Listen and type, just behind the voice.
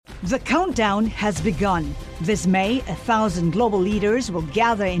The countdown has begun. This May, 1,000 global leaders will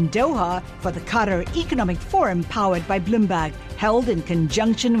gather in Doha for the Qatar Economic Forum powered by Bloomberg, held in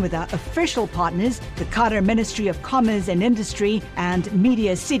conjunction with our official partners, the Qatar Ministry of Commerce and Industry and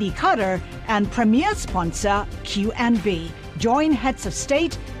Media City Qatar, and premier sponsor QNB. Join heads of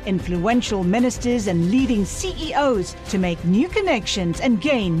state, influential ministers, and leading CEOs to make new connections and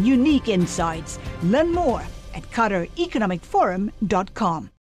gain unique insights. Learn more at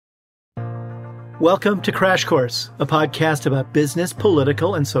QatarEconomicForum.com. Welcome to Crash Course, a podcast about business,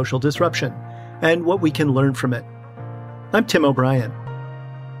 political, and social disruption, and what we can learn from it. I'm Tim O'Brien.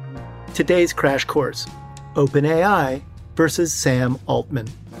 Today's Crash Course, OpenAI versus Sam Altman.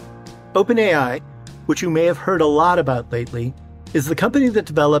 OpenAI, which you may have heard a lot about lately, is the company that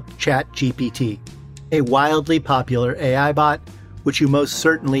developed ChatGPT, a wildly popular AI bot, which you most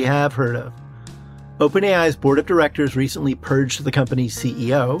certainly have heard of. OpenAI's board of directors recently purged the company's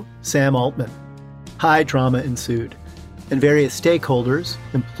CEO, Sam Altman. High drama ensued, and various stakeholders,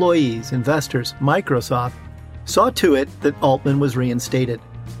 employees, investors, Microsoft, saw to it that Altman was reinstated.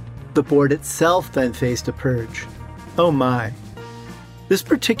 The board itself then faced a purge. Oh my. This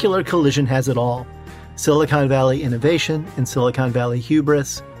particular collision has it all. Silicon Valley innovation and Silicon Valley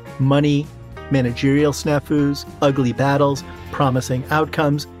hubris, money, managerial snafus, ugly battles, promising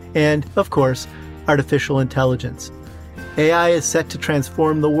outcomes, and, of course, artificial intelligence. AI is set to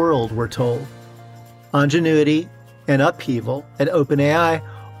transform the world, we're told. Ingenuity and upheaval at OpenAI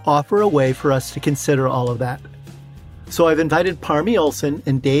offer a way for us to consider all of that. So I've invited Parmi Olson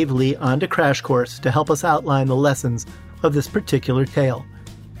and Dave Lee onto Crash Course to help us outline the lessons of this particular tale.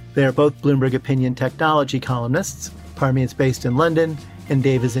 They are both Bloomberg Opinion technology columnists. Parmi is based in London and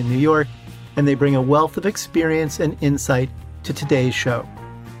Dave is in New York, and they bring a wealth of experience and insight to today's show.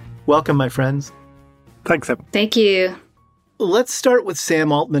 Welcome, my friends. Thanks, Evan. Thank you. Let's start with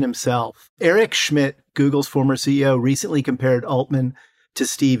Sam Altman himself. Eric Schmidt, Google's former CEO, recently compared Altman to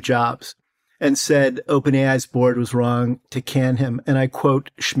Steve Jobs and said OpenAI's board was wrong to can him. And I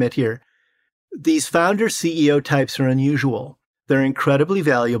quote Schmidt here, "These founder CEO types are unusual. They're incredibly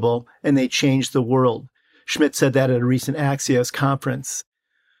valuable, and they change the world." Schmidt said that at a recent Axios conference.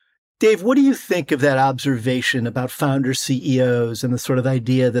 Dave, what do you think of that observation about founder CEOs and the sort of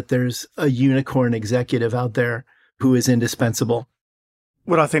idea that there's a unicorn executive out there who is indispensable?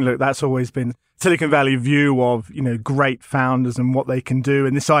 Well, I think, look, that's always been Silicon Valley view of, great founders and what they can do.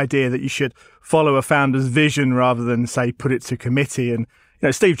 And this idea that you should follow a founder's vision rather than, say, put it to committee. And,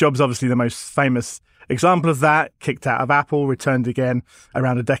 Steve Jobs, obviously the most famous example of that, kicked out of Apple, returned again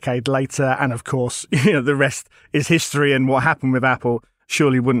around a decade later. And of course, the rest is history. And what happened with Apple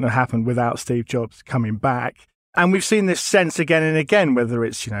surely wouldn't have happened without Steve Jobs coming back. And we've seen this sense again and again, whether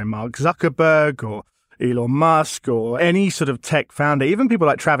it's, Mark Zuckerberg or Elon Musk or any sort of tech founder, even people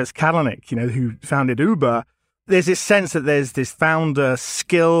like Travis Kalanick, who founded Uber. There's this sense that there's this founder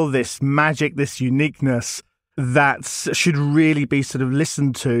skill, this magic, this uniqueness that should really be sort of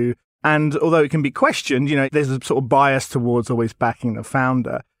listened to. And although it can be questioned, there's a sort of bias towards always backing the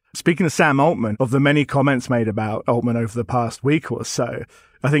founder. Speaking of Sam Altman, of the many comments made about Altman over the past week or so,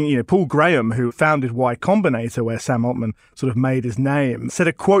 I think, Paul Graham, who founded Y Combinator, where Sam Altman sort of made his name, said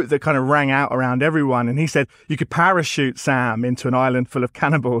a quote that kind of rang out around everyone. And he said, you could parachute Sam into an island full of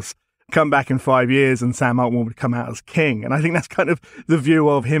cannibals, come back in 5 years, and Sam Altman would come out as king. And I think that's kind of the view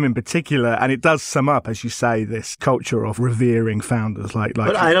of him in particular. And it does sum up, as you say, this culture of revering founders like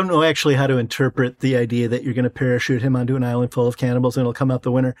But I don't know actually how to interpret the idea that you're going to parachute him onto an island full of cannibals and he'll come out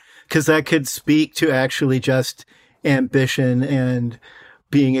the winner, because that could speak to actually just ambition and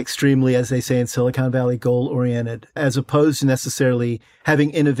being extremely, as they say in Silicon Valley, goal-oriented, as opposed to necessarily having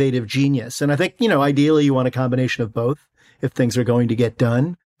innovative genius. And I think, ideally you want a combination of both if things are going to get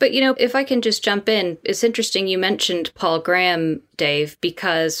done. But, if I can just jump in, it's interesting you mentioned Paul Graham, Dave,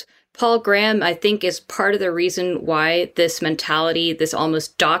 because Paul Graham, I think, is part of the reason why this mentality, this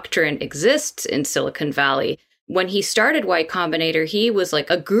almost doctrine exists in Silicon Valley. When he started Y Combinator, he was like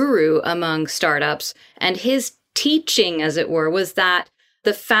a guru among startups, and his teaching, as it were, was that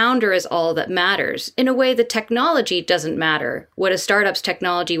the founder is all that matters. In a way, the technology doesn't matter. What a startup's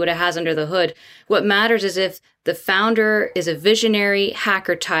technology, what it has under the hood. What matters is if the founder is a visionary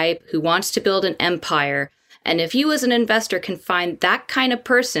hacker type who wants to build an empire. And if you as an investor can find that kind of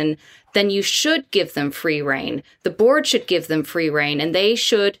person, then you should give them free rein. The board should give them free rein, and they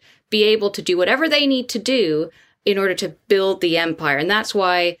should be able to do whatever they need to do in order to build the empire. And that's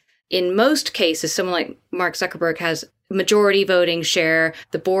why in most cases, someone like Mark Zuckerberg has majority voting share.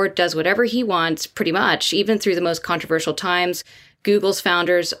 The board does whatever he wants, pretty much, even through the most controversial times. Google's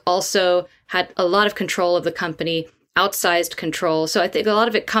founders also had a lot of control of the company. outsized control. So I think a lot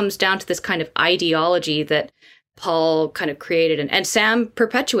of it comes down to this kind of ideology that Paul kind of created and Sam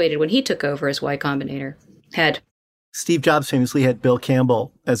perpetuated when he took over as Y Combinator head. Steve Jobs famously had Bill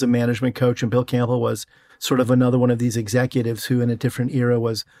Campbell as a management coach, and Bill Campbell was sort of another one of these executives who in a different era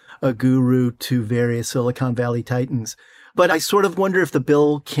was a guru to various Silicon Valley titans. But I sort of wonder if the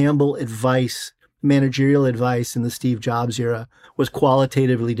Bill Campbell advice, managerial advice in the Steve Jobs era, was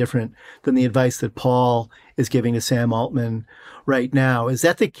qualitatively different than the advice that Paul is giving to Sam Altman right now. Is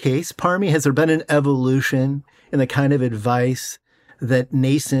that the case, Parmi? Has there been an evolution in the kind of advice that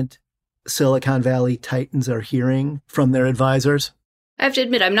nascent Silicon Valley titans are hearing from their advisors? I have to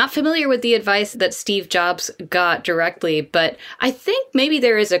admit, I'm not familiar with the advice that Steve Jobs got directly, but I think maybe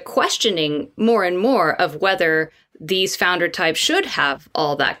there is a questioning more and more of whether these founder types should have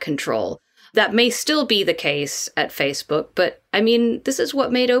all that control. That may still be the case at Facebook, but I mean, this is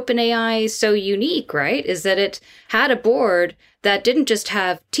what made OpenAI so unique, right? Is that it had a board that didn't just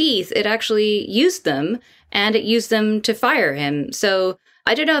have teeth, it actually used them, and it used them to fire him. So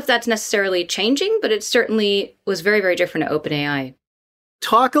I don't know if that's necessarily changing, but it certainly was very, very different at OpenAI.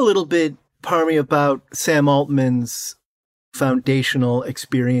 Talk a little bit, Parmi, about Sam Altman's foundational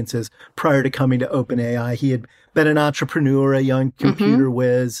experiences prior to coming to OpenAI. He had been an entrepreneur, a young computer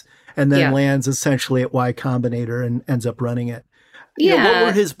whiz, and then lands essentially at Y Combinator and ends up running it. You know, what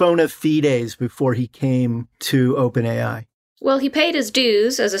were his bona fides before he came to OpenAI? Well, he paid his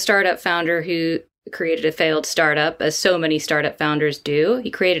dues as a startup founder who created a failed startup, as so many startup founders do.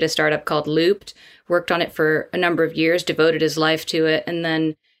 He created a startup called Looped, worked on it for a number of years, devoted his life to it, and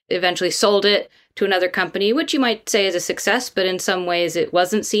then eventually sold it to another company, which you might say is a success, but in some ways it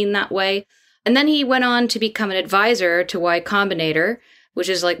wasn't seen that way. And then he went on to become an advisor to Y Combinator, which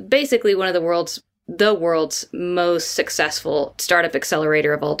is like basically one of the world's most successful startup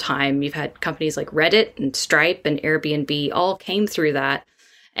accelerator of all time. You've had companies like Reddit and Stripe and Airbnb all came through that.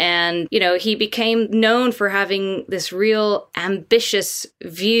 And, you know, he became known for having this real ambitious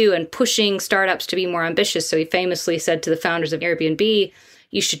view and pushing startups to be more ambitious. So he famously said to the founders of Airbnb,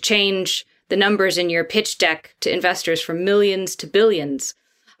 you should change the numbers in your pitch deck to investors from millions to billions.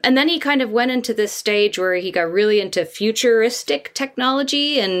 And then he kind of went into this stage where he got really into futuristic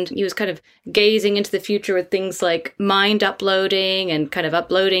technology, and he was kind of gazing into the future with things like mind uploading and kind of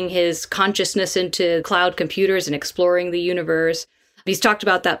uploading his consciousness into cloud computers and exploring the universe. He's talked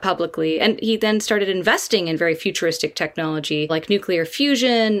about that publicly. And he then started investing in very futuristic technology like nuclear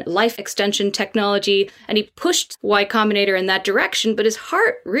fusion, life extension technology. And he pushed Y Combinator in that direction. But his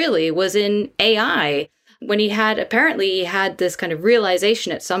heart really was in AI. When he had this kind of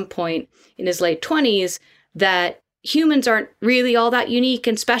realization at some point in his late 20s that humans aren't really all that unique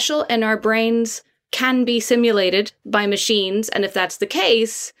and special, and our brains can be simulated by machines. And if that's the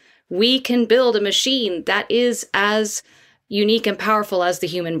case, we can build a machine that is as unique and powerful as the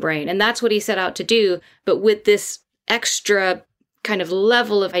human brain. And that's what he set out to do, but with this extra kind of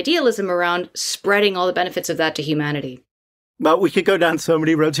level of idealism around spreading all the benefits of that to humanity. Well, we could go down so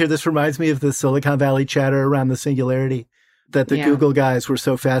many roads here. This reminds me of the Silicon Valley chatter around the singularity that the Google guys were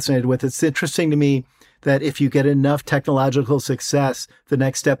so fascinated with. It's interesting to me that if you get enough technological success, the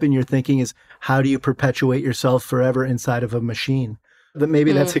next step in your thinking is how do you perpetuate yourself forever inside of a machine? But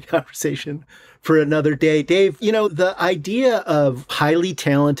maybe that's a conversation for another day. Dave, you know, the idea of highly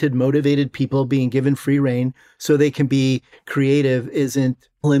talented, motivated people being given free rein so they can be creative isn't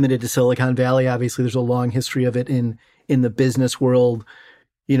limited to Silicon Valley. Obviously, there's a long history of it in the business world,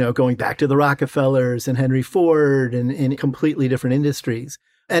 you know, going back to the Rockefellers and Henry Ford and in completely different industries.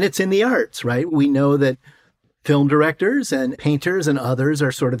 And it's in the arts, right? We know that film directors and painters and others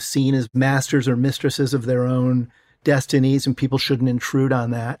are sort of seen as masters or mistresses of their own destinies, and people shouldn't intrude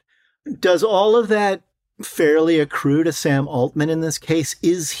on that. Does all of that fairly accrue to Sam Altman in this case?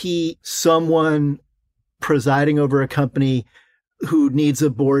 Is he someone presiding over a company who needs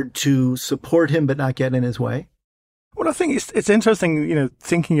a board to support him but not get in his way? Well, I think it's interesting, you know,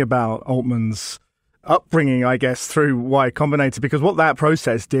 thinking about Altman's upbringing, I guess, through Y Combinator, because what that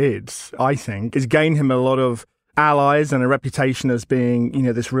process did, I think, is gain him a lot of allies and a reputation as being, you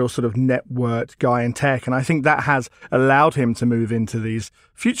know, this real sort of networked guy in tech. And I think that has allowed him to move into these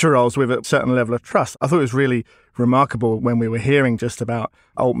future roles with a certain level of trust. I thought it was really remarkable when we were hearing just about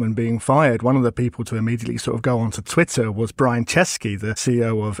Altman being fired. One of the people to immediately sort of go onto Twitter was Brian Chesky, the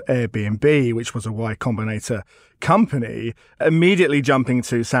CEO of Airbnb, which was a Y Combinator company, immediately jumping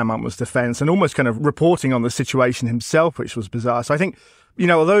to Sam Altman's defense and almost kind of reporting on the situation himself, which was bizarre. So I think, you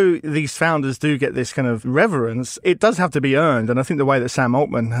know, although these founders do get this kind of reverence, it does have to be earned. And I think the way that Sam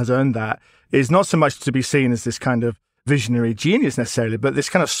Altman has earned that is not so much to be seen as this kind of visionary genius necessarily, but this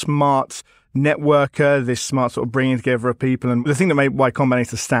kind of smart networker, this smart sort of bringing together of people. And the thing that made Y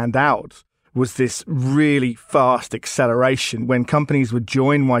Combinator stand out was this really fast acceleration. When companies would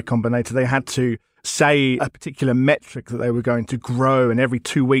join Y Combinator, they had to say a particular metric that they were going to grow, and every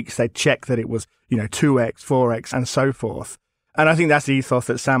 2 weeks they'd check that it was, 2x, 4x, and so forth. And I think that's the ethos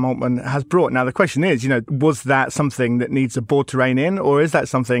that Sam Altman has brought. Now, the question is, was that something that needs a board to rein in, or is that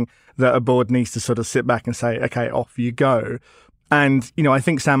something that a board needs to sort of sit back and say, okay, off you go? And, I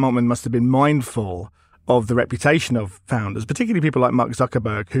think Sam Altman must have been mindful of the reputation of founders, particularly people like Mark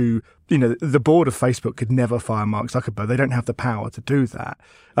Zuckerberg, who, the board of Facebook could never fire Mark Zuckerberg. They don't have the power to do that.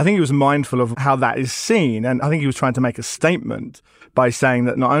 I think he was mindful of how that is seen. And I think he was trying to make a statement by saying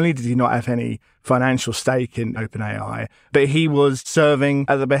that not only did he not have any financial stake in OpenAI, but he was serving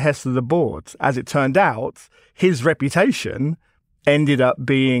at the behest of the board. As it turned out, his reputation ended up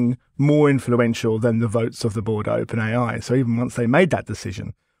being more influential than the votes of the board at OpenAI. So even once they made that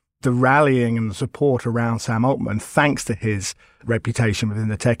decision, the rallying and the support around Sam Altman, thanks to his reputation within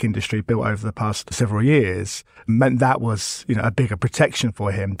the tech industry built over the past several years, meant that was, a bigger protection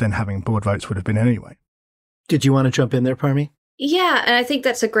for him than having board votes would have been anyway. Did you want to jump in there, Parmi? Yeah, and I think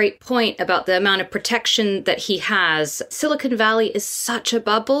that's a great point about the amount of protection that he has. Silicon Valley is such a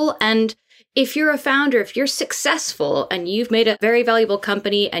bubble, and if you're a founder, if you're successful and you've made a very valuable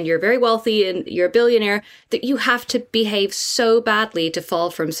company and you're very wealthy and you're a billionaire, that you have to behave so badly to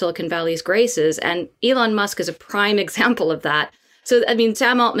fall from Silicon Valley's graces. And Elon Musk is a prime example of that. So,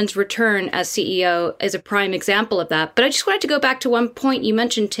 Sam Altman's return as CEO is a prime example of that. But I just wanted to go back to one point you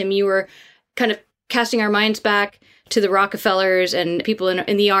mentioned, Tim. You were kind of casting our minds back to the Rockefellers and people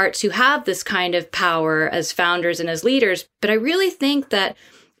in the arts who have this kind of power as founders and as leaders. But I really think that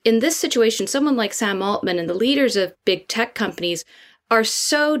in this situation, someone like Sam Altman and the leaders of big tech companies are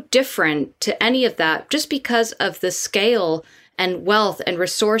so different to any of that just because of the scale and wealth and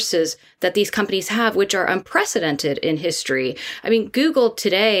resources that these companies have, which are unprecedented in history. Google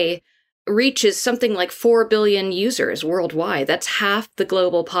today reaches something like 4 billion users worldwide. That's half the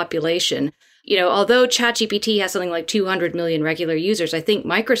global population. Although ChatGPT has something like 200 million regular users, I think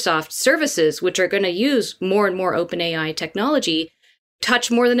Microsoft services, which are going to use more and more OpenAI technology,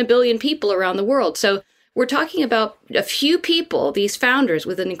 touch more than 1 billion people around the world. So we're talking about a few people, these founders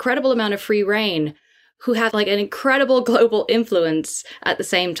with an incredible amount of free reign, who have like an incredible global influence at the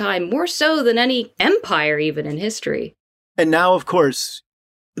same time, more so than any empire even in history. And now, of course,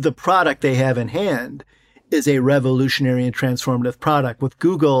 the product they have in hand is a revolutionary and transformative product. With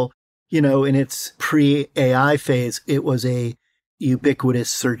Google, in its pre-AI phase, it was a ubiquitous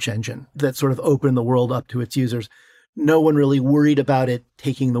search engine that sort of opened the world up to its users. No one really worried about it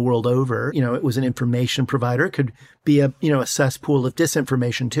taking the world over. It was an information provider. It could be a cesspool of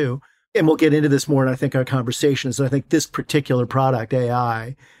disinformation too. And we'll get into this more in, I think, our conversations. I think this particular product,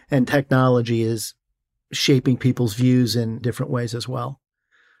 AI and technology, is shaping people's views in different ways as well.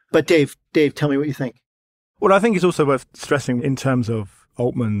 But Dave, tell me what you think. Well, I think it's also worth stressing in terms of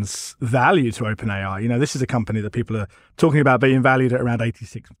Altman's value to OpenAI. This is a company that people are talking about being valued at around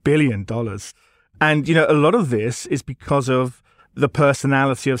 $86 billion. And, a lot of this is because of the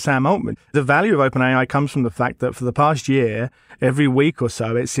personality of Sam Altman. The value of OpenAI comes from the fact that for the past year, every week or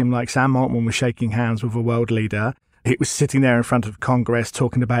so, it seemed like Sam Altman was shaking hands with a world leader. He was sitting there in front of Congress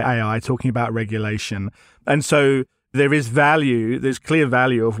talking about AI, talking about regulation. And so there is value, there's clear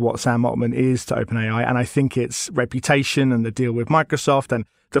value of what Sam Altman is to OpenAI. And I think its reputation and the deal with Microsoft and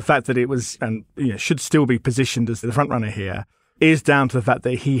the fact that it was and should still be positioned as the front runner here is down to the fact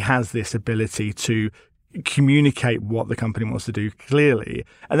that he has this ability to communicate what the company wants to do clearly.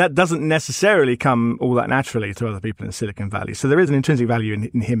 And that doesn't necessarily come all that naturally to other people in Silicon Valley. So there is an intrinsic value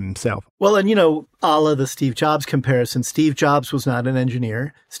in him himself. Well, and a la the Steve Jobs comparison, Steve Jobs was not an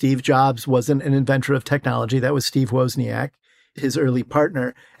engineer. Steve Jobs wasn't an inventor of technology. That was Steve Wozniak, his early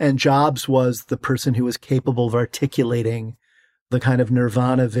partner. And Jobs was the person who was capable of articulating the kind of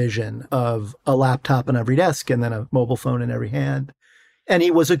nirvana vision of a laptop on every desk and then a mobile phone in every hand. And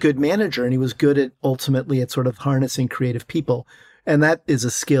he was a good manager, and he was good at ultimately at sort of harnessing creative people. And that is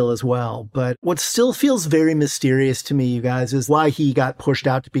a skill as well. But what still feels very mysterious to me, you guys, is why he got pushed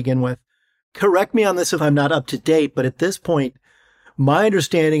out to begin with. Correct me on this if I'm not up to date, but at this point, my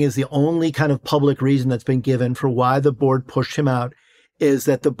understanding is the only kind of public reason that's been given for why the board pushed him out is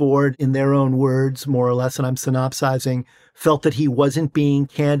that the board, in their own words, more or less, and I'm synopsizing, felt that he wasn't being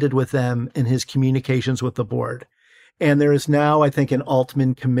candid with them in his communications with the board. And there is now, I think, an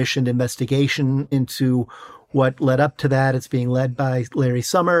Altman commissioned investigation into what led up to that. It's being led by Larry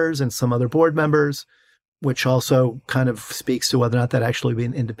Summers and some other board members, which also kind of speaks to whether or not that actually be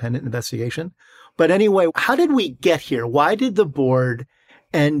an independent investigation. But anyway, how did we get here? Why did the board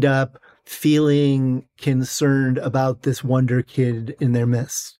end up feeling concerned about this wonder kid in their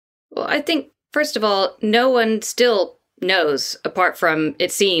midst? Well, I think, first of all, no one still knows, apart from,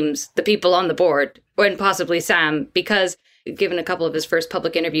 it seems, the people on the board, and possibly Sam, because given a couple of his first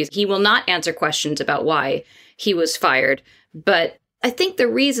public interviews, he will not answer questions about why he was fired. But I think the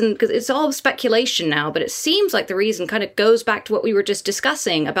reason, because it's all speculation now, but it seems like the reason kind of goes back to what we were just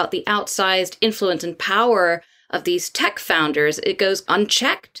discussing about the outsized influence and power of these tech founders. It goes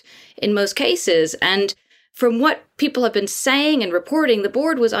unchecked in most cases. And from what people have been saying and reporting, the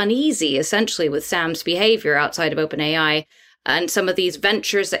board was uneasy, essentially, with Sam's behavior outside of OpenAI and some of these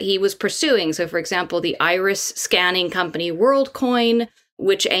ventures that he was pursuing. So, for example, the iris scanning company WorldCoin,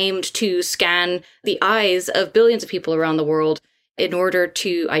 which aimed to scan the eyes of billions of people around the world in order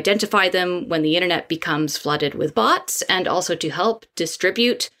to identify them when the internet becomes flooded with bots, and also to help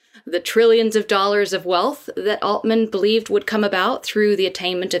distribute the trillions of dollars of wealth that Altman believed would come about through the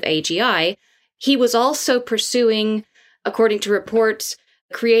attainment of AGI. He was also pursuing, according to reports,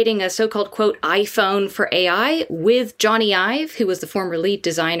 creating a so-called, quote, iPhone for AI with Johnny Ive, who was the former lead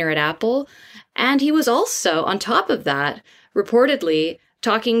designer at Apple. And he was also, on top of that, reportedly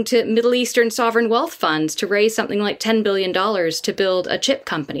talking to Middle Eastern sovereign wealth funds to raise something like $10 billion to build a chip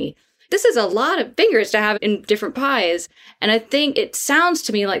company. This is a lot of fingers to have in different pies. And I think it sounds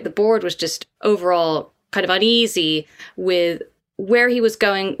to me like the board was just overall kind of uneasy with where he was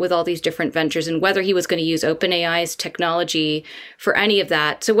going with all these different ventures and whether he was going to use OpenAI's technology for any of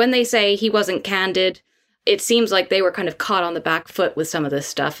that. So when they say he wasn't candid, it seems like they were kind of caught on the back foot with some of this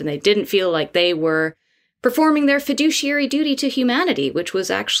stuff, and they didn't feel like they were performing their fiduciary duty to humanity, which was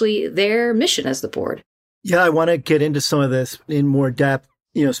actually their mission as the board. Yeah, I want to get into some of this in more depth,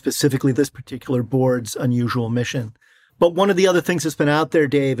 specifically this particular board's unusual mission. But one of the other things that's been out there,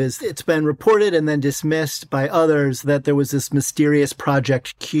 Dave, is it's been reported and then dismissed by others that there was this mysterious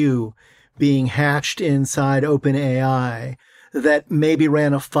Project Q being hatched inside OpenAI that maybe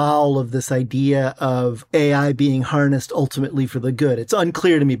ran afoul of this idea of AI being harnessed ultimately for the good. It's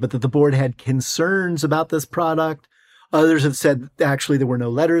unclear to me, but that the board had concerns about this product. Others have said actually there were no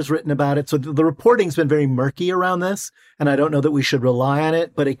letters written about it. So the reporting's been very murky around this, and I don't know that we should rely on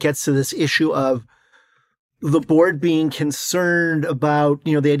it, but it gets to this issue of the board being concerned about,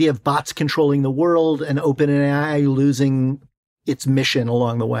 the idea of bots controlling the world and OpenAI losing its mission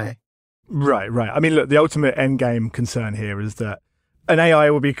along the way. Right. I mean, look, the ultimate endgame concern here is that an AI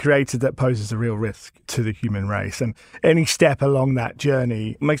will be created that poses a real risk to the human race. And any step along that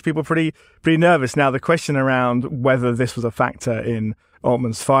journey makes people pretty nervous. Now, the question around whether this was a factor in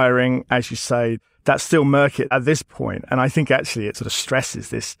Altman's firing, as you say, that's still murky at this point. And I think actually it sort of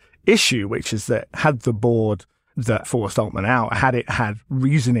stresses this issue, which is that had the board that forced Altman out, had it had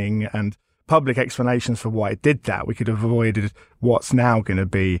reasoning and public explanations for why it did that, we could have avoided what's now going to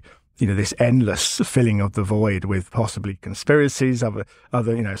be, this endless filling of the void with possibly conspiracies, other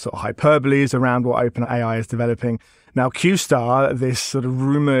sort of hyperboles around what OpenAI is developing. Now, QStar, this sort of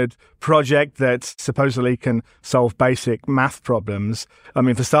rumored project that supposedly can solve basic math problems. I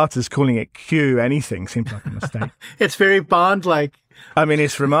mean, for starters, calling it Q anything seems like a mistake. It's very Bond-like. I mean,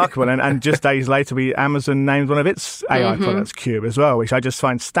 it's remarkable. And just days later, Amazon named one of its AI products Q as well, which I just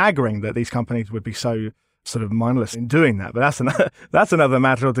find staggering that these companies would be so sort of mindless in doing that. But that's another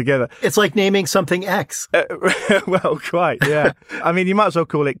matter altogether. It's like naming something X. Well, quite, yeah. I mean, you might as well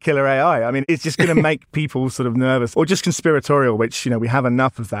call it killer AI. I mean, it's just going to make people sort of nervous or just conspiratorial, which, we have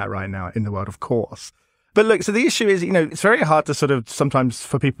enough of that right now in the world, of course. But look, so the issue is, it's very hard to sort of sometimes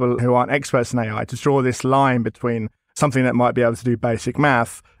for people who aren't experts in AI to draw this line between something that might be able to do basic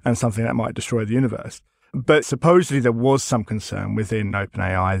math and something that might destroy the universe. But supposedly there was some concern within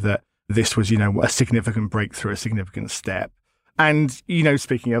OpenAI that this was, a significant breakthrough, a significant step. And,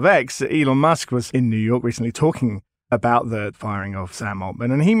 speaking of X, Elon Musk was in New York recently talking about the firing of Sam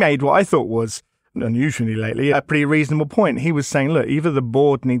Altman, and he made what I thought was, unusually lately, a pretty reasonable point. He was saying, look, either the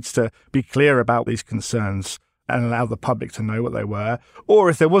board needs to be clear about these concerns and allow the public to know what they were, or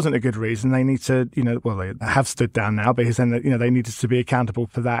if there wasn't a good reason, they need to, they have stood down now, because then, they needed to be accountable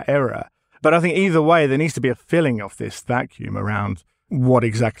for that error. But I think either way, there needs to be a filling of this vacuum around what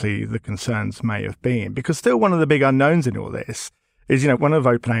exactly the concerns may have been. Because still one of the big unknowns in all this is, one of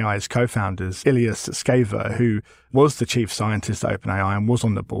OpenAI's co-founders, Ilias Scaver, who was the chief scientist at OpenAI and was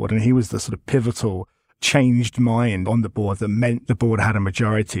on the board, and he was the sort of pivotal changed mind on the board that meant the board had a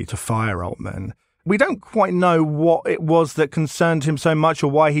majority to fire Altman. We don't quite know what it was that concerned him so much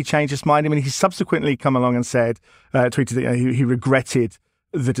or why he changed his mind. I mean, he subsequently come along and tweeted that he regretted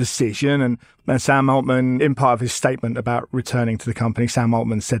the decision. And Sam Altman, in part of his statement about returning to the company, Sam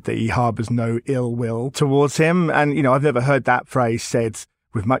Altman said that he harbors no ill will towards him. And, I've never heard that phrase said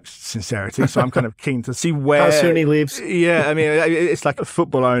with much sincerity. So I'm kind of keen to see where... How soon he leaves. Yeah, I mean, it's like a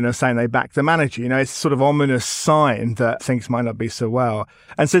football owner saying they back the manager. It's sort of ominous sign that things might not be so well.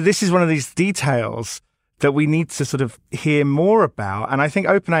 And so this is one of these details that we need to sort of hear more about. And I think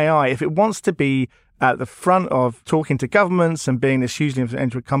OpenAI, if it wants to be at the front of talking to governments and being this hugely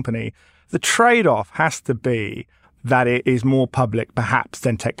influential company, the trade-off has to be that it is more public, perhaps,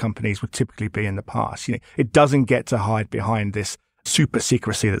 than tech companies would typically be in the past. It doesn't get to hide behind this super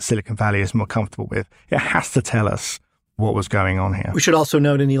secrecy that Silicon Valley is more comfortable with. It has to tell us what was going on here. We should also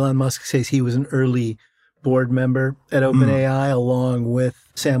note, in Elon Musk's case, he was an early board member at OpenAI along with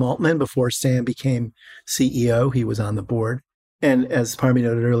Sam Altman. Before Sam became CEO, he was on the board. And as Parmi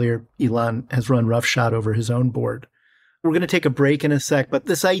noted earlier, Elon has run roughshod over his own board. We're going to take a break in a sec, but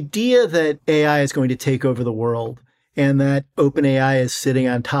this idea that AI is going to take over the world and that OpenAI is sitting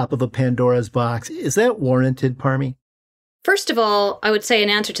on top of a Pandora's box, is that warranted, Parmi? First of all, I would say in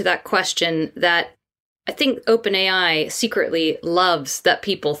answer to that question that I think OpenAI secretly loves that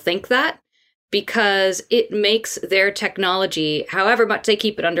people think that, because it makes their technology, however much they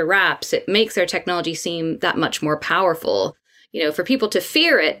keep it under wraps, it makes their technology seem that much more powerful. For people to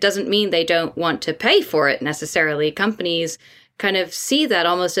fear it doesn't mean they don't want to pay for it necessarily. Companies kind of see that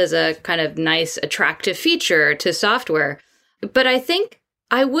almost as a kind of nice, attractive feature to software. But I think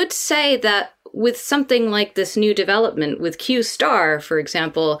I would say that with something like this new development with Q Star, for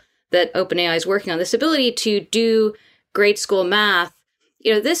example, that OpenAI is working on, this ability to do grade school math,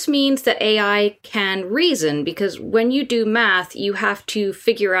 this means that AI can reason, because when you do math, you have to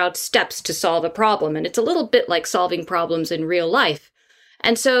figure out steps to solve a problem. And it's a little bit like solving problems in real life.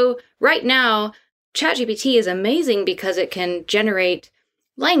 And so right now, ChatGPT is amazing because it can generate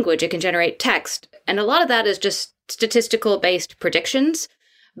language, it can generate text. And a lot of that is just statistical based predictions.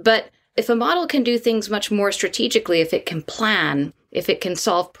 But if a model can do things much more strategically, if it can plan, if it can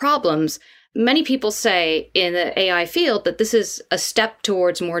solve problems, many people say in the AI field that this is a step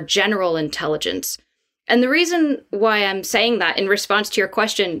towards more general intelligence. And the reason why I'm saying that in response to your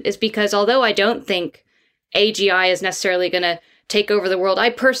question is because although I don't think AGI is necessarily going to take over the world, I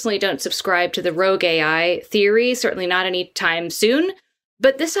personally don't subscribe to the rogue AI theory, certainly not anytime soon.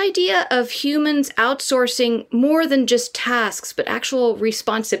 But this idea of humans outsourcing more than just tasks, but actual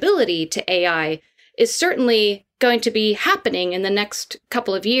responsibility to AI is certainly going to be happening in the next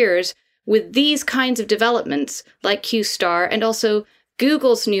couple of years with these kinds of developments like Q Star, and also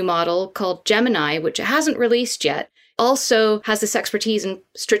Google's new model called Gemini, which hasn't released yet, also has this expertise in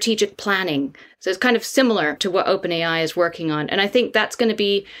strategic planning. So it's kind of similar to what OpenAI is working on. And I think that's going to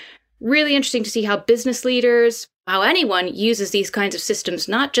be really interesting to see how business leaders, how anyone uses these kinds of systems,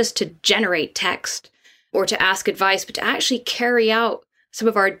 not just to generate text or to ask advice, but to actually carry out some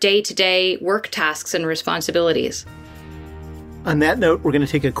of our day-to-day work tasks and responsibilities. On that note, we're going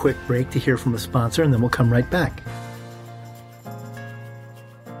to take a quick break to hear from a sponsor, and then we'll come right back.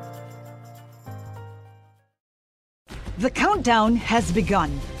 The countdown has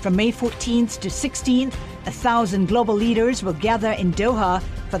begun. From May 14th to 16th, 1,000 global leaders will gather in Doha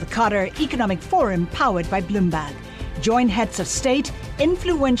for the Qatar Economic Forum powered by Bloomberg. Join heads of state,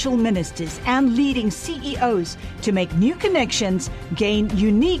 influential ministers, and leading CEOs to make new connections, gain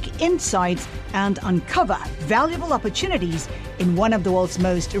unique insights, and uncover valuable opportunities in one of the world's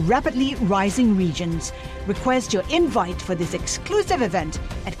most rapidly rising regions. Request your invite for this exclusive event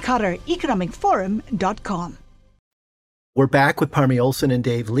at QatarEconomicForum.com. We're back with Parmi Olson and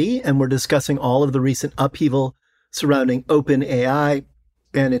Dave Lee, and we're discussing all of the recent upheaval surrounding OpenAI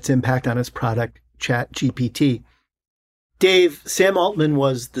and its impact on its product, ChatGPT. Dave, Sam Altman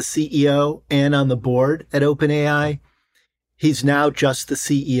was the CEO and on the board at OpenAI. He's now just the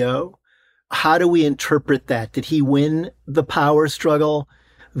CEO. How do we interpret that? Did he win the power struggle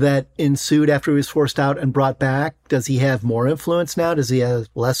that ensued after he was forced out and brought back? Does he have more influence now? Does he have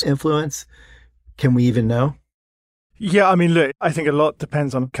less influence? Can we even know? Yeah, I mean, look, I think a lot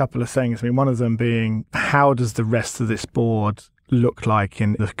depends on a couple of things. I mean, one of them being, how does the rest of this board look like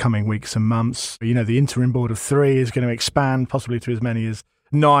in the coming weeks and months? The interim board of 3 is going to expand possibly to as many as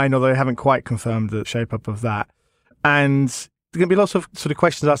 9, although they haven't quite confirmed the shape-up of that. And there's going to be lots of sort of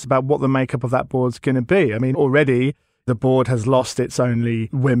questions asked about what the makeup of that board's going to be. I mean, already the board has lost its only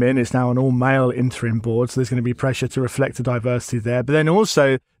women. It's now an all-male interim board, so there's going to be pressure to reflect the diversity there. But then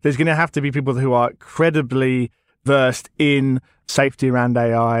also, there's going to have to be people who are credibly versed in safety around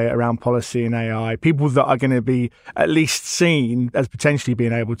AI, around policy in AI, people that are going to be at least seen as potentially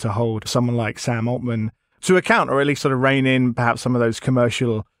being able to hold someone like Sam Altman to account, or at least sort of rein in perhaps some of those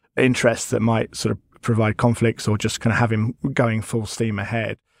commercial interests that might sort of provide conflicts, or just kind of have him going full steam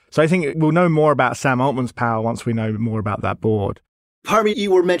ahead. So I think we'll know more about Sam Altman's power once we know more about that board. Parmi,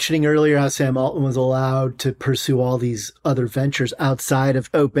 you were mentioning earlier how Sam Altman was allowed to pursue all these other ventures outside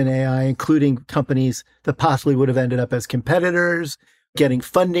of OpenAI, including companies that possibly would have ended up as competitors, getting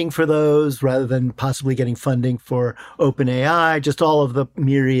funding for those rather than possibly getting funding for OpenAI, just all of the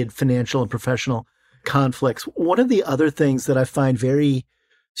myriad financial and professional conflicts. One of the other things that I find very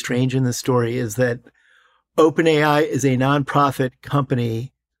strange in this story is that OpenAI is a nonprofit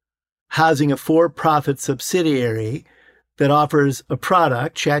company housing a for-profit subsidiary that offers a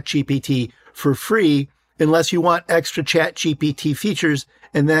product, ChatGPT, for free unless you want extra ChatGPT features.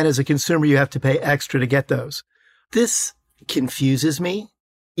 And then as a consumer, you have to pay extra to get those. This confuses me.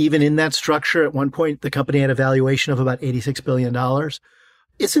 Even in that structure, at one point, the company had a valuation of about $86 billion.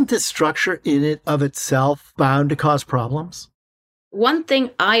 Isn't this structure in it of itself bound to cause problems? One thing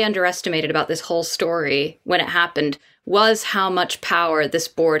I underestimated about this whole story when it happened was how much power this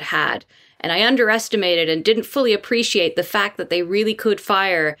board had. And I underestimated and didn't fully appreciate the fact that they really could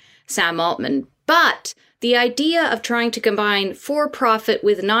fire Sam Altman. But the idea of trying to combine for-profit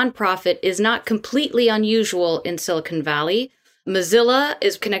with nonprofit is not completely unusual in Silicon Valley. Mozilla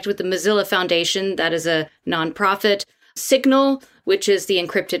is connected with the Mozilla Foundation. That is a nonprofit. Signal, which is the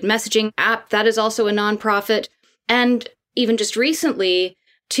encrypted messaging app, that is also a nonprofit. And even just recently,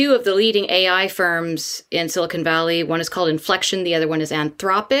 two of the leading AI firms in Silicon Valley, one is called Inflection, the other one is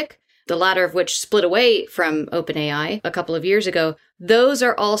Anthropic, the latter of which split away from OpenAI a couple of years ago. Those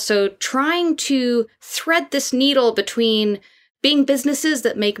are also trying to thread this needle between being businesses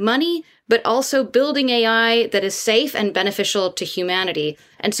that make money, but also building AI that is safe and beneficial to humanity.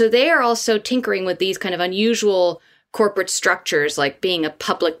 And so they are also tinkering with these kind of unusual corporate structures, like being a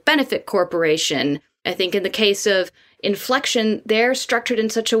public benefit corporation. I think in the case of Inflection, they're structured in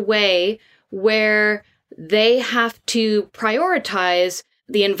such a way where they have to prioritize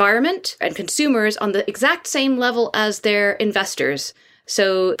the environment and consumers on the exact same level as their investors.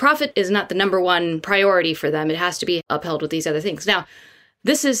 So profit is not the number one priority for them. It has to be upheld with these other things. Now,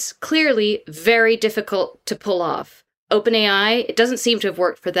 this is clearly very difficult to pull off. OpenAI, it doesn't seem to have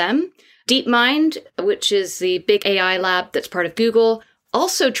worked for them. DeepMind, which is the big AI lab that's part of Google,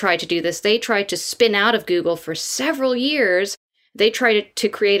 also tried to do this. They tried to spin out of Google for several years. They tried to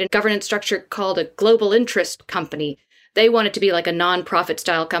create a governance structure called a global interest company. They wanted to be like a nonprofit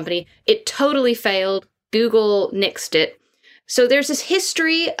style company. It totally failed. Google nixed it. So there's this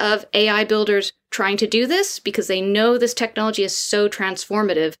history of AI builders trying to do this because they know this technology is so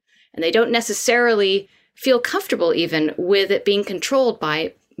transformative, and they don't necessarily feel comfortable even with it being controlled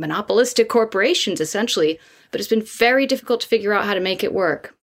by monopolistic corporations, essentially. But it's been very difficult to figure out how to make it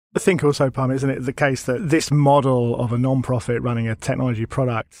work. I think also, Palmer, isn't it the case that this model of a non-profit running a technology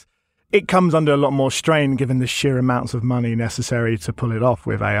product, it comes under a lot more strain given the sheer amounts of money necessary to pull it off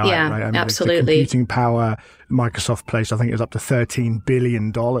with AI, yeah, right? I mean, absolutely. The computing power, Microsoft placed, I think it was up to $13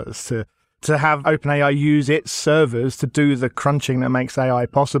 billion to have OpenAI use its servers to do the crunching that makes AI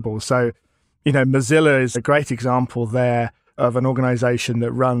possible. So, Mozilla is a great example there of an organization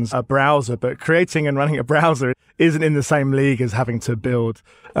that runs a browser, but creating and running a browser isn't in the same league as having to build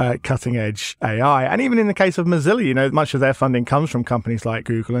cutting edge AI. And even in the case of Mozilla, much of their funding comes from companies like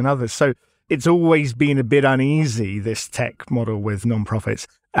Google and others. So it's always been a bit uneasy, this tech model with nonprofits.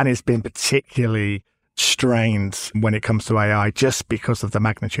 And it's been particularly strained when it comes to AI just because of the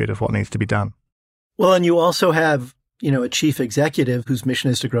magnitude of what needs to be done. Well, and you also have, a chief executive whose mission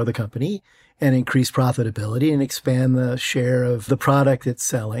is to grow the company and increase profitability and expand the share of the product it's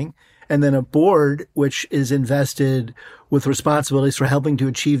selling. And then a board, which is invested with responsibilities for helping to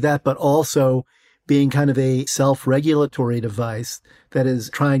achieve that, but also being kind of a self-regulatory device that is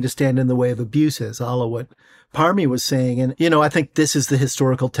trying to stand in the way of abuses, a la what Parmi was saying. And, I think this is the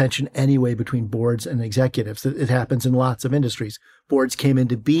historical tension anyway between boards and executives. It happens in lots of industries. Boards came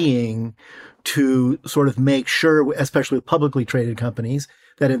into being to sort of make sure, especially with publicly traded companies,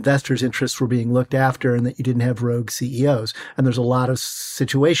 that investors' interests were being looked after and that you didn't have rogue CEOs. And there's a lot of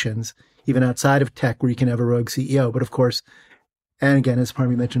situations, even outside of tech, where you can have a rogue CEO. But of course, and again, as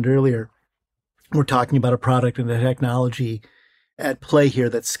Parmi mentioned earlier, we're talking about a product and a technology at play here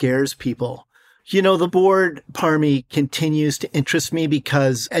that scares people. The board, Parmi, continues to interest me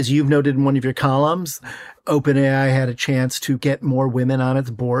because, as you've noted in one of your columns, OpenAI had a chance to get more women on its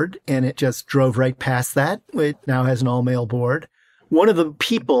board, and it just drove right past that. It now has an all-male board. One of the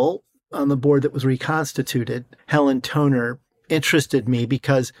people on the board that was reconstituted, Helen Toner, interested me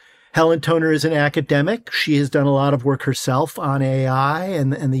because Helen Toner is an academic. She has done a lot of work herself on AI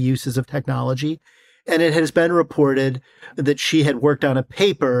and the uses of technology. And it has been reported that she had worked on a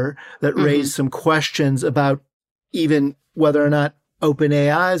paper that raised some questions about even whether or not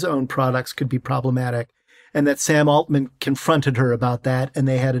OpenAI's own products could be problematic. and that Sam Altman confronted her about that, and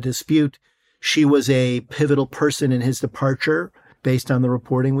they had a dispute. She was a pivotal person in his departure, based on the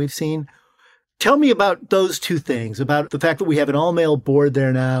reporting we've seen. Tell me about those two things, about the fact that we have an all-male board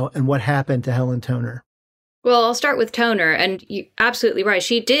there now and what happened to Helen Toner. Well, I'll start with Toner, and you're absolutely right.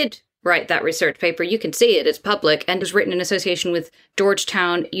 She did write that research paper. You can see it. It's public and was written in association with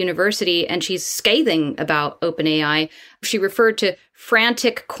Georgetown University, and she's scathing about OpenAI. She referred to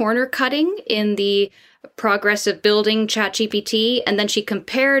frantic corner cutting in the progress of building ChatGPT, and then she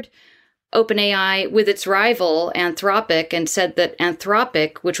compared OpenAI with its rival, Anthropic, and said that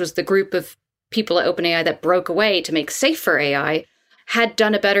Anthropic, which was the group of people at OpenAI that broke away to make safer AI, had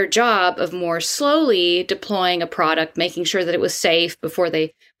done a better job of more slowly deploying a product, making sure that it was safe before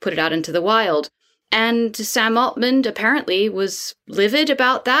they put it out into the wild. And Sam Altman apparently was livid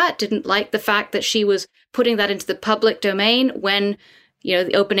about that, didn't like the fact that she was putting that into the public domain when,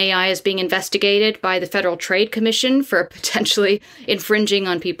 the OpenAI is being investigated by the Federal Trade Commission for potentially infringing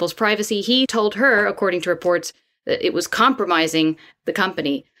on people's privacy. He told her, according to reports, that it was compromising the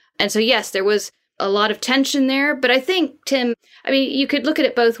company. And so, yes, there was a lot of tension there. But I think, Tim, you could look at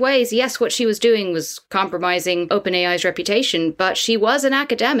it both ways. Yes, what she was doing was compromising OpenAI's reputation, but she was an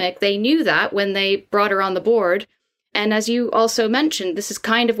academic. They knew that when they brought her on the board. And as you also mentioned, this is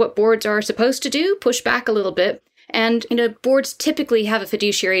kind of what boards are supposed to do, push back a little bit. And, boards typically have a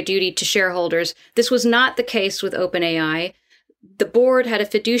fiduciary duty to shareholders. This was not the case with OpenAI. The board had a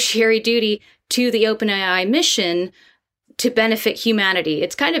fiduciary duty to the OpenAI mission to benefit humanity.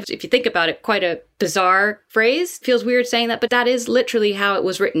 It's kind of, if you think about it, quite a bizarre phrase. Feels weird saying that, but that is literally how it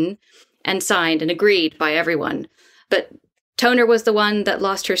was written and signed and agreed by everyone. But Toner was the one that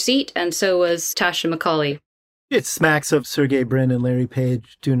lost her seat, and so was Tasha McCauley. It smacks of Sergey Brin and Larry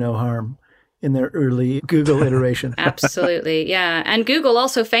Page do no harm in their early Google iteration. Absolutely, yeah. And Google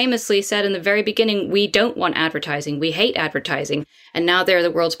also famously said in the very beginning, we don't want advertising. We hate advertising. And now they're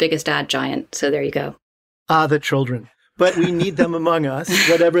the world's biggest ad giant. So there you go. Ah, the children. But we need them among us,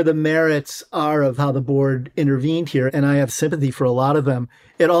 whatever the merits are of how the board intervened here. And I have sympathy for a lot of them.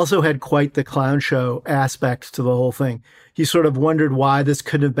 It also had quite the clown show aspect to the whole thing. You sort of wondered why this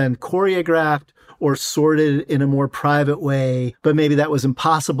couldn't have been choreographed or sorted in a more private way, but maybe that was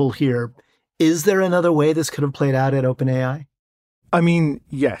impossible here. Is there another way this could have played out at OpenAI?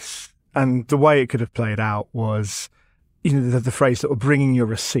 Yes. And the way it could have played out was, the phrase sort of bringing your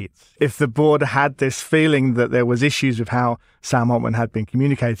receipts. If the board had this feeling that there was issues with how Sam Altman had been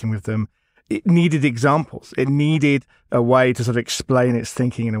communicating with them, it needed examples. It needed a way to sort of explain its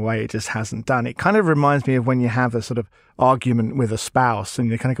thinking in a way it just hasn't done. It kind of reminds me of when you have a sort of argument with a spouse and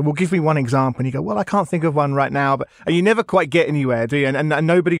you kind of go, well, give me one example. And you go, well, I can't think of one right now. And you never quite get anywhere, do you? And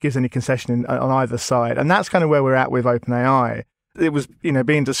nobody gives any concession on either side. And that's kind of where we're at with OpenAI. It was,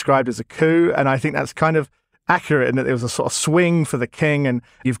 being described as a coup. And I think that's kind of accurate in that there was a sort of swing for the king and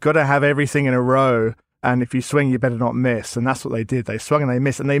you've got to have everything in a row. And if you swing, you better not miss. And that's what they did. They swung and they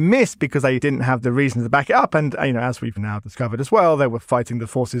missed. And they missed because they didn't have the reason to back it up. And, as we've now discovered as well, they were fighting the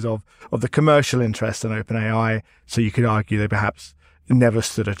forces of the commercial interest in OpenAI. So you could argue they perhaps never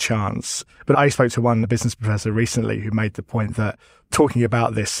stood a chance. But I spoke to one business professor recently who made the point that talking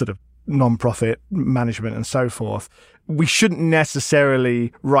about this sort of non-profit management and so forth, we shouldn't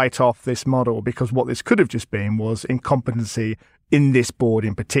necessarily write off this model because what this could have just been was incompetency in this board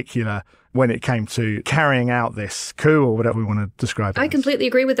in particular when it came to carrying out this coup or whatever we want to describe it I as. completely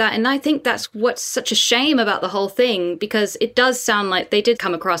agree with that. And I think that's what's such a shame about the whole thing, because it does sound like they did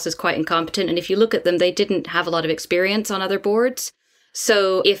come across as quite incompetent. And if you look at them, they didn't have a lot of experience on other boards.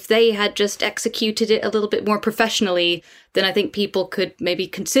 So if they had just executed it a little bit more professionally, then I think people could maybe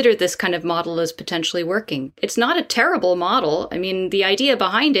consider this kind of model as potentially working. It's not a terrible model. The idea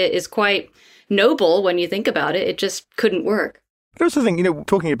behind it is quite noble when you think about it. It just couldn't work. I also think,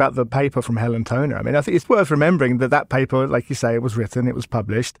 talking about the paper from Helen Toner, I think it's worth remembering that paper, like you say, it was written, it was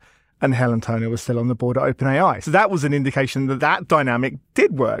published, and Helen Toner was still on the board at OpenAI. So that was an indication that dynamic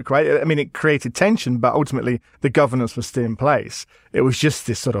did work, right? It created tension, but ultimately the governance was still in place. It was just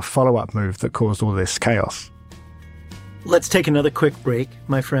this sort of follow-up move that caused all this chaos. Let's take another quick break,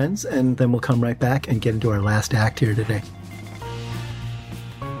 my friends, and then we'll come right back and get into our last act here today.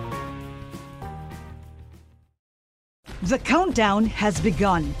 The countdown has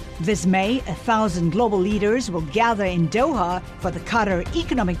begun. This May, 1,000 global leaders will gather in Doha for the Qatar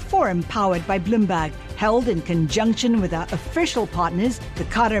Economic Forum powered by Bloomberg, held in conjunction with our official partners, the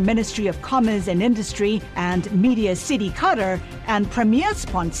Qatar Ministry of Commerce and Industry and Media City Qatar, and premier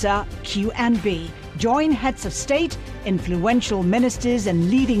sponsor QNB. Join heads of state, influential ministers,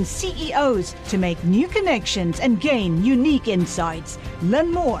 and leading CEOs to make new connections and gain unique insights.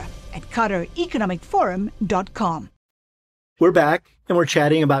 Learn more at QatarEconomicForum.com. We're back, and we're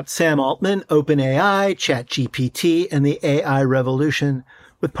chatting about Sam Altman, OpenAI, ChatGPT, and the AI revolution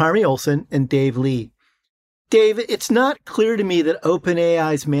with Parmi Olson and Dave Lee. Dave, it's not clear to me that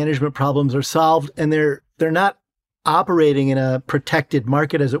OpenAI's management problems are solved, and they're not operating in a protected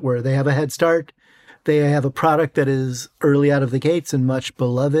market, as it were. They have a head start. They have a product that is early out of the gates and much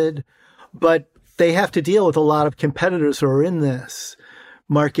beloved, but they have to deal with a lot of competitors who are in this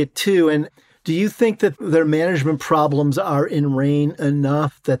market too. And do you think that their management problems are in reign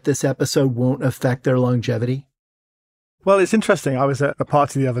enough that this episode won't affect their longevity? Well, it's interesting. I was at a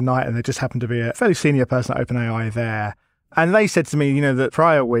party the other night and there just happened to be a fairly senior person at OpenAI there. And they said to me, that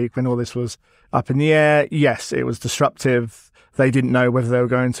prior week when all this was up in the air, yes, it was disruptive. They didn't know whether they were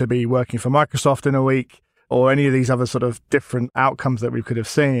going to be working for Microsoft in a week or any of these other sort of different outcomes that we could have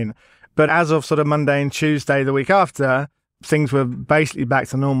seen. But as of sort of Monday and Tuesday, the week after, things were basically back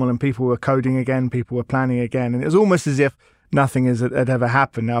to normal and people were coding again, people were planning again. And it was almost as if nothing had ever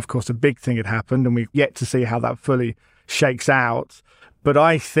happened. Now, of course, a big thing had happened and we've yet to see how that fully shakes out. But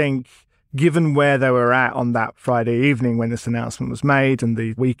I think given where they were at on that Friday evening when this announcement was made and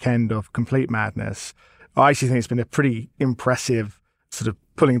the weekend of complete madness, I actually think it's been a pretty impressive sort of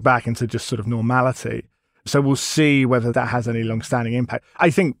pulling back into just sort of normality. So we'll see whether that has any long-standing impact.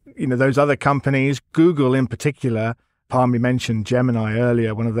 I think, those other companies, Google in particular, Parmi mentioned Gemini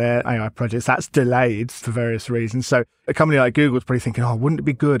earlier, one of their AI projects, that's delayed for various reasons. So a company like Google is probably thinking, wouldn't it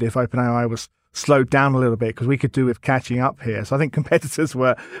be good if OpenAI was slowed down a little bit because we could do with catching up here. So I think competitors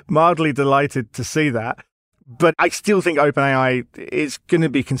were mildly delighted to see that. But I still think OpenAI is going to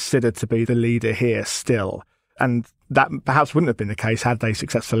be considered to be the leader here still. And that perhaps wouldn't have been the case had they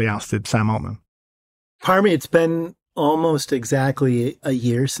successfully ousted Sam Altman. Parmi, it's been almost exactly a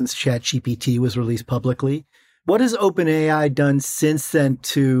year since ChatGPT was released publicly. What has OpenAI done since then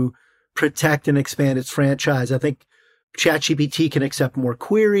to protect and expand its franchise? I think ChatGPT can accept more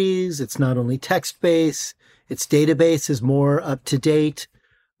queries. It's not only text-based. Its database is more up-to-date.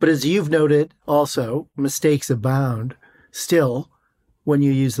 But as you've noted, also, mistakes abound still when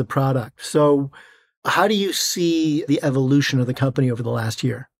you use the product. So how do you see the evolution of the company over the last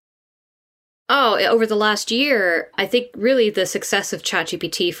year? Over the last year, I think really the success of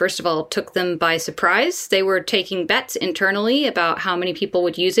ChatGPT, first of all, took them by surprise. They were taking bets internally about how many people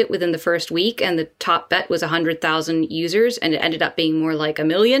would use it within the first week, and the top bet was 100,000 users, and it ended up being more like 1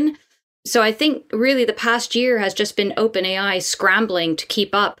 million. So I think really the past year has just been OpenAI scrambling to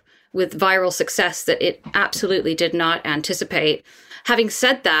keep up with viral success that it absolutely did not anticipate. Having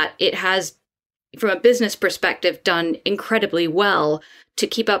said that, it has, from a business perspective, done incredibly well to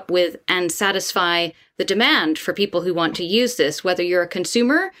keep up with and satisfy the demand for people who want to use this, whether you're a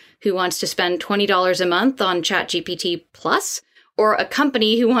consumer who wants to spend $20 a month on ChatGPT Plus, or a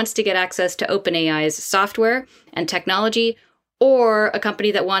company who wants to get access to OpenAI's software and technology, or a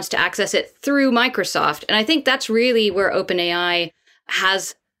company that wants to access it through Microsoft. And I think that's really where OpenAI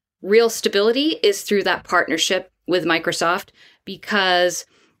has real stability, is through that partnership with Microsoft, because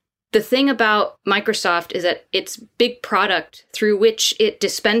the thing about Microsoft is that its big product through which it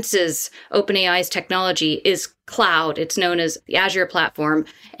dispenses OpenAI's technology is cloud. It's known as the Azure platform,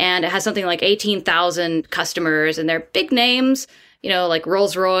 and it has something like 18,000 customers, and they're big names, like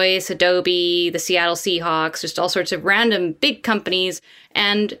Rolls-Royce, Adobe, the Seattle Seahawks, just all sorts of random big companies.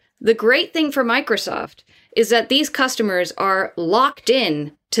 And the great thing for Microsoft is that these customers are locked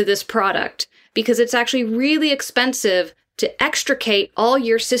in to this product because it's actually really expensive to extricate all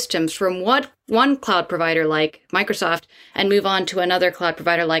your systems from one cloud provider like Microsoft and move on to another cloud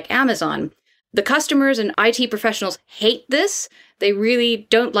provider like Amazon. The customers and IT professionals hate this. They really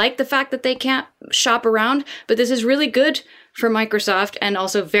don't like the fact that they can't shop around, but this is really good for Microsoft and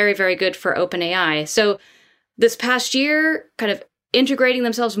also very, very good for OpenAI. So this past year, kind of integrating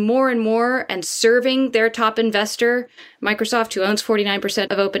themselves more and more and serving their top investor, Microsoft, who owns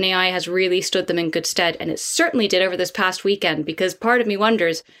 49% of OpenAI, has really stood them in good stead. And it certainly did over this past weekend, because part of me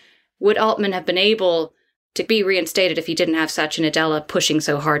wonders, would Altman have been able to be reinstated if he didn't have Satya Nadella pushing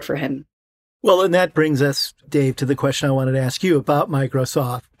so hard for him? Well, and that brings us, Dave, to the question I wanted to ask you about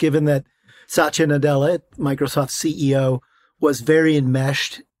Microsoft. Given that Satya Nadella, Microsoft's CEO, was very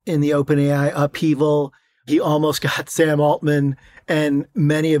enmeshed in the OpenAI upheaval, he almost got Sam Altman and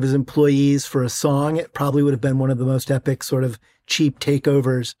many of his employees for a song. It probably would have been one of the most epic sort of cheap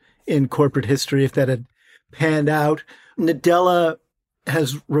takeovers in corporate history if that had panned out. Nadella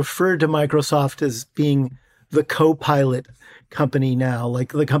has referred to Microsoft as being the co-pilot company now,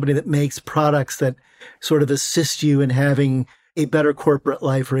 like the company that makes products that sort of assist you in having a better corporate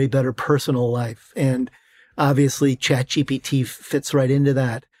life or a better personal life. And obviously ChatGPT fits right into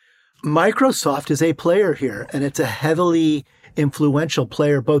that. Microsoft is a player here, and it's a heavily influential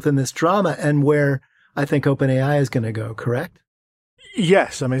player both in this drama and where I think OpenAI is going to go, correct?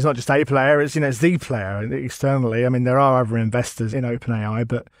 Yes. I mean, it's not just a player, it's the player externally. I mean, there are other investors in OpenAI,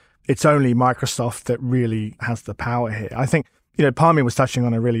 but it's only Microsoft that really has the power here. I think, Palmi was touching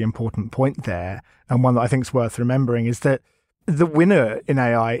on a really important point there, and one that I think is worth remembering is that the winner in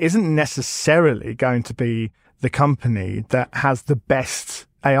AI isn't necessarily going to be the company that has the best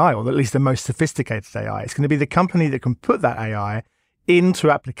AI, or at least the most sophisticated AI. It's going to be the company that can put that AI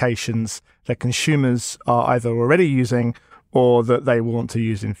into applications that consumers are either already using or that they want to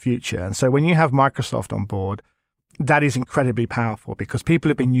use in future. And so when you have Microsoft on board, that is incredibly powerful because people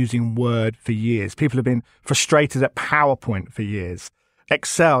have been using Word for years. People have been frustrated at PowerPoint for years.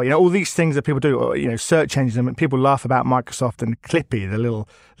 Excel, all these things that people do, search engines, and people laugh about Microsoft and Clippy, the little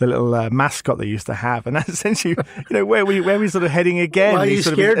mascot they used to have. And that's essentially, where we sort of heading again. Well, you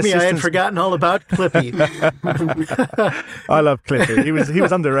scared me. I had forgotten all about Clippy. I love Clippy. He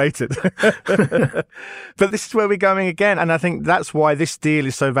was underrated. But this is where we're going again. And I think that's why this deal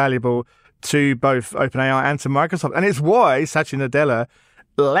is so valuable to both OpenAI and to Microsoft. And it's why Satya Nadella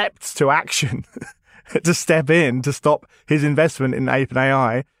leapt to action to step in to stop his investment in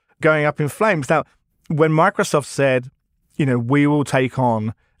OpenAI going up in flames. Now, when Microsoft said, we will take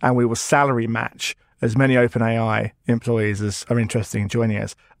on and we will salary match as many OpenAI employees as are interested in joining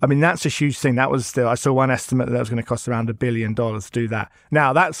us, I mean, that's a huge thing. I saw one estimate that was going to cost around $1 billion to do that.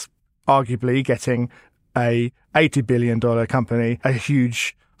 Now, that's arguably getting a $80 billion company a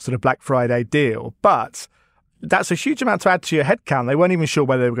huge sort of Black Friday deal. But that's a huge amount to add to your headcount. They weren't even sure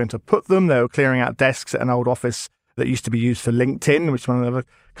where they were going to put them. They were clearing out desks at an old office that used to be used for LinkedIn, which is one of the other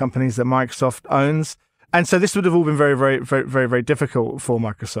companies that Microsoft owns. And so this would have all been very, very, very, very, very difficult for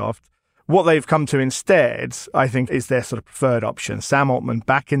Microsoft. What they've come to instead, I think, is their sort of preferred option. Sam Altman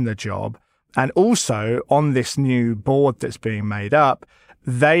back in the job. And also on this new board that's being made up,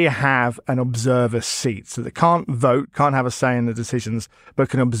 they have an observer seat. So they can't vote, can't have a say in the decisions, but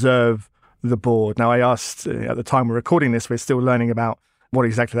can observe the board. Now, I asked, at the time we're recording this, we're still learning about what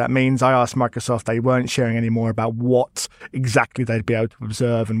exactly that means. I asked Microsoft, they weren't sharing any more about what exactly they'd be able to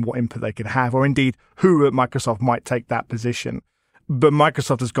observe and what input they could have, or indeed who at Microsoft might take that position. But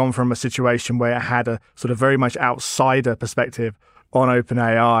Microsoft has gone from a situation where it had a sort of very much outsider perspective on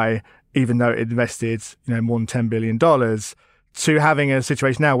OpenAI, even though it invested, more than $10 billion, to having a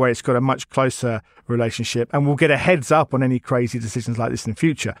situation now where it's got a much closer relationship and will get a heads up on any crazy decisions like this in the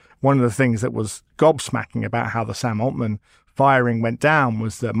future. One of the things that was gobsmacking about how the Sam Altman firing went down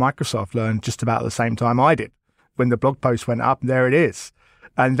was that Microsoft learned just about the same time I did. When the blog post went up, there it is.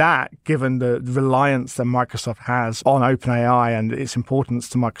 And that, given the reliance that Microsoft has on OpenAI and its importance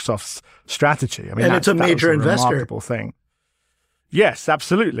to Microsoft's strategy, I mean, and it's a major investor. Remarkable thing. Yes,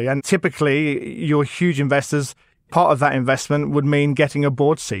 absolutely. And typically, your huge investors, part of that investment would mean getting a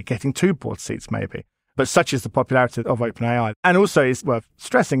board seat, getting 2 board seats maybe. But such is the popularity of OpenAI. And also, it's worth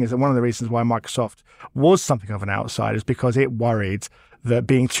stressing is that one of the reasons why Microsoft was something of an outsider is because it worried that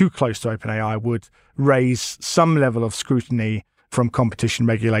being too close to OpenAI would raise some level of scrutiny from competition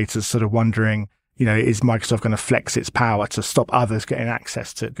regulators, sort of wondering, is Microsoft going to flex its power to stop others getting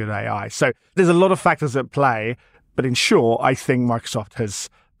access to good AI? So there's a lot of factors at play. But in short, I think Microsoft has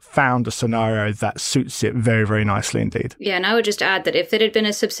found a scenario that suits it very, very nicely indeed. Yeah, and I would just add that if it had been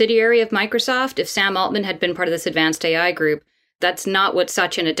a subsidiary of Microsoft, if Sam Altman had been part of this advanced AI group, that's not what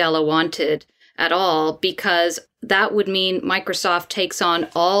Satya Nadella wanted at all, because that would mean Microsoft takes on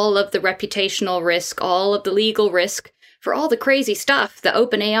all of the reputational risk, all of the legal risk for all the crazy stuff that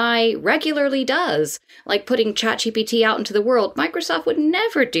OpenAI regularly does, like putting ChatGPT out into the world. Microsoft would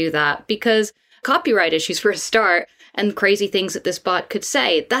never do that because copyright issues for a start, and crazy things that this bot could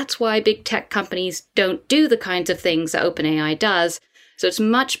say. That's why big tech companies don't do the kinds of things that OpenAI does. So it's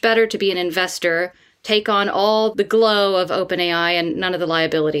much better to be an investor, take on all the glow of OpenAI and none of the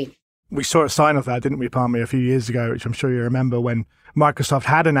liability. We saw a sign of that, didn't we, Palmy, a few years ago, which I'm sure you remember, when Microsoft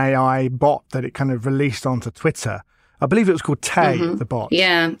had an AI bot that it kind of released onto Twitter. I believe it was called Tay, the bot.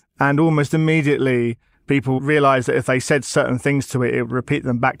 Yeah. And almost immediately, people realized that if they said certain things to it, it would repeat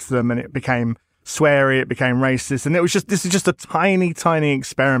them back to them, and it became sweary, it became racist. And this is just a tiny, tiny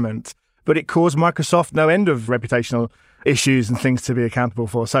experiment, but it caused Microsoft no end of reputational issues and things to be accountable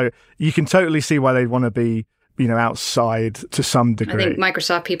for. So you can totally see why they'd want to be, outside to some degree. I think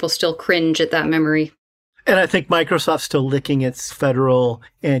Microsoft people still cringe at that memory. And I think Microsoft's still licking its federal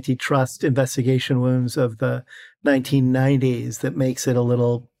antitrust investigation wounds of the 1990s that makes it a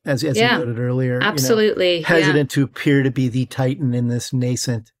little, as you noted earlier, absolutely hesitant to appear to be the titan in this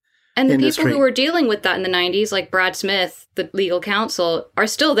nascent And the industry. people who were dealing with that in the 90s, like Brad Smith, the legal counsel, are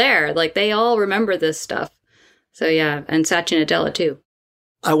still there. Like, they all remember this stuff. So, yeah, and Satya Nadella, too.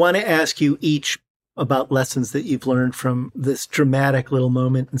 I want to ask you each about lessons that you've learned from this dramatic little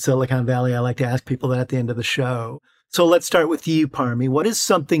moment in Silicon Valley. I like to ask people that at the end of the show. So let's start with you, Parmi. What is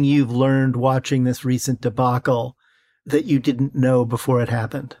something you've learned watching this recent debacle that you didn't know before it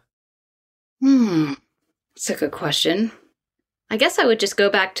happened? That's a good question. I guess I would just go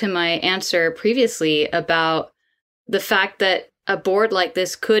back to my answer previously about the fact that a board like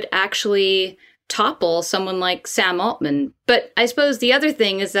this could actually topple someone like Sam Altman. But I suppose the other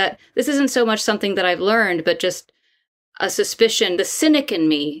thing is that this isn't so much something that I've learned, but just a suspicion. The cynic in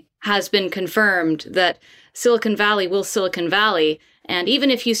me has been confirmed that Silicon Valley will Silicon Valley. And even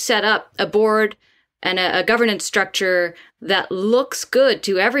if you set up a board and a governance structure that looks good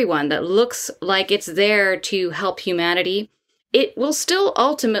to everyone, that looks like it's there to help humanity, it will still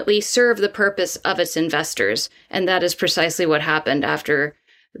ultimately serve the purpose of its investors. And that is precisely what happened after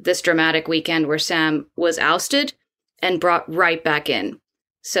this dramatic weekend where Sam was ousted and brought right back in.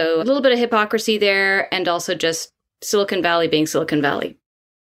 So a little bit of hypocrisy there, and also just Silicon Valley being Silicon Valley.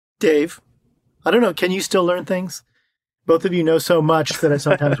 Dave, I don't know, can you still learn things? Both of you know so much that I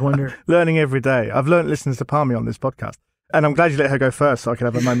sometimes wonder. Learning every day. I've learned listening to Parmi on this podcast. And I'm glad you let her go first so I could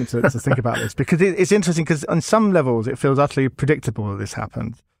have a moment to think about this. Because it's interesting, because on some levels it feels utterly predictable that this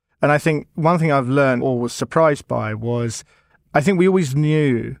happened. And I think one thing I've learned or was surprised by was, I think we always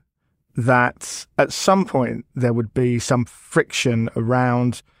knew that at some point there would be some friction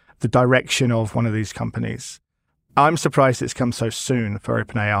around the direction of one of these companies. I'm surprised it's come so soon for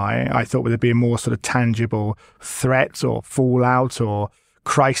OpenAI. I thought there'd be a more sort of tangible threat or fallout or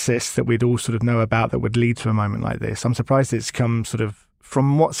crisis that we'd all sort of know about that would lead to a moment like this. I'm surprised it's come sort of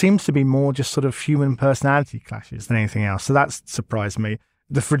from what seems to be more just sort of human personality clashes than anything else. So that's surprised me.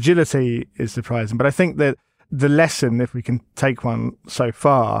 The fragility is surprising, but I think that the lesson, if we can take one so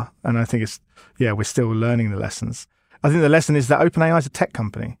far, and I think we're still learning the lessons. I think the lesson is that OpenAI is a tech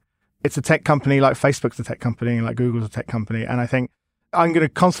company. It's a tech company like Facebook's a tech company and like Google's a tech company. And I think I'm going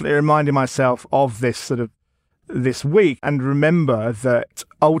to constantly reminding myself of this sort of this week and remember that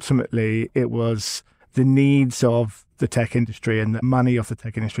ultimately it was the needs of the tech industry and the money of the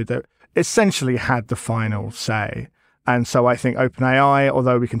tech industry that essentially had the final say. And so I think OpenAI,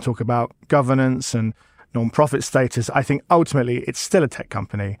 although we can talk about governance and non-profit status, I think ultimately it's still a tech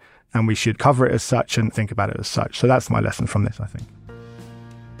company and we should cover it as such and think about it as such. So that's my lesson from this, I think.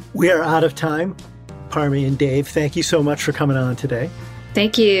 We are out of time. Parmi and Dave, thank you so much for coming on today.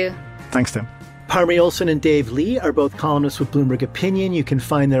 Thank you. Thanks, Tim. Parmi Olson and Dave Lee are both columnists with Bloomberg Opinion. You can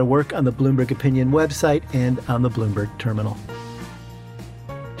find their work on the Bloomberg Opinion website and on the Bloomberg terminal.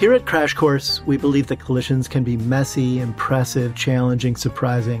 Here at Crash Course, we believe that collisions can be messy, impressive, challenging,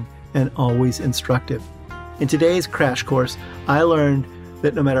 surprising, and always instructive. In today's Crash Course, I learned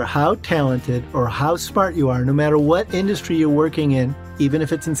that no matter how talented or how smart you are, no matter what industry you're working in, even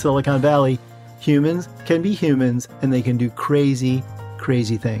if it's in Silicon Valley, humans can be humans and they can do crazy,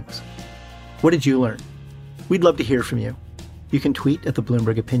 crazy things. What did you learn? We'd love to hear from you. You can tweet at the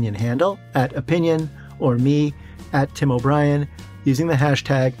Bloomberg Opinion handle, @opinion, or me, @Tim O'Brien, using the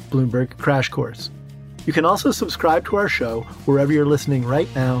hashtag Bloomberg Crash Course. You can also subscribe to our show wherever you're listening right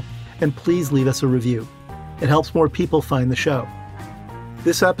now, and please leave us a review. It helps more people find the show.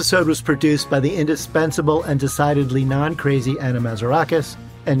 This episode was produced by the indispensable and decidedly non-crazy Anna Mazarakis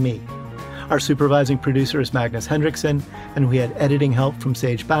and me. Our supervising producer is Magnus Hendrickson, and we had editing help from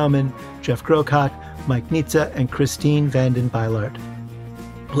Sage Bauman, Jeff Grocott, Mike Nitza, and Christine Vanden Beilard.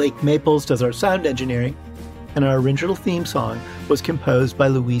 Blake Maples does our sound engineering, and our original theme song was composed by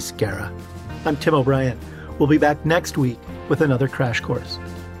Luis Guerra. I'm Tim O'Brien. We'll be back next week with another Crash Course.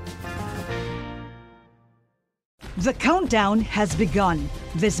 The countdown has begun.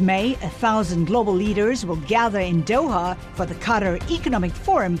 This May, 1,000 global leaders will gather in Doha for the Qatar Economic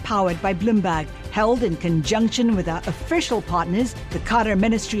Forum powered by Bloomberg, held in conjunction with our official partners, the Qatar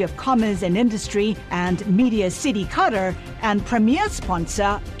Ministry of Commerce and Industry and Media City Qatar, and premier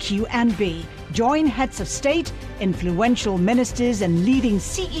sponsor QNB. Join heads of state, influential ministers, and leading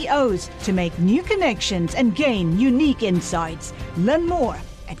CEOs to make new connections and gain unique insights. Learn more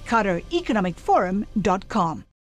at QatarEconomicForum.com.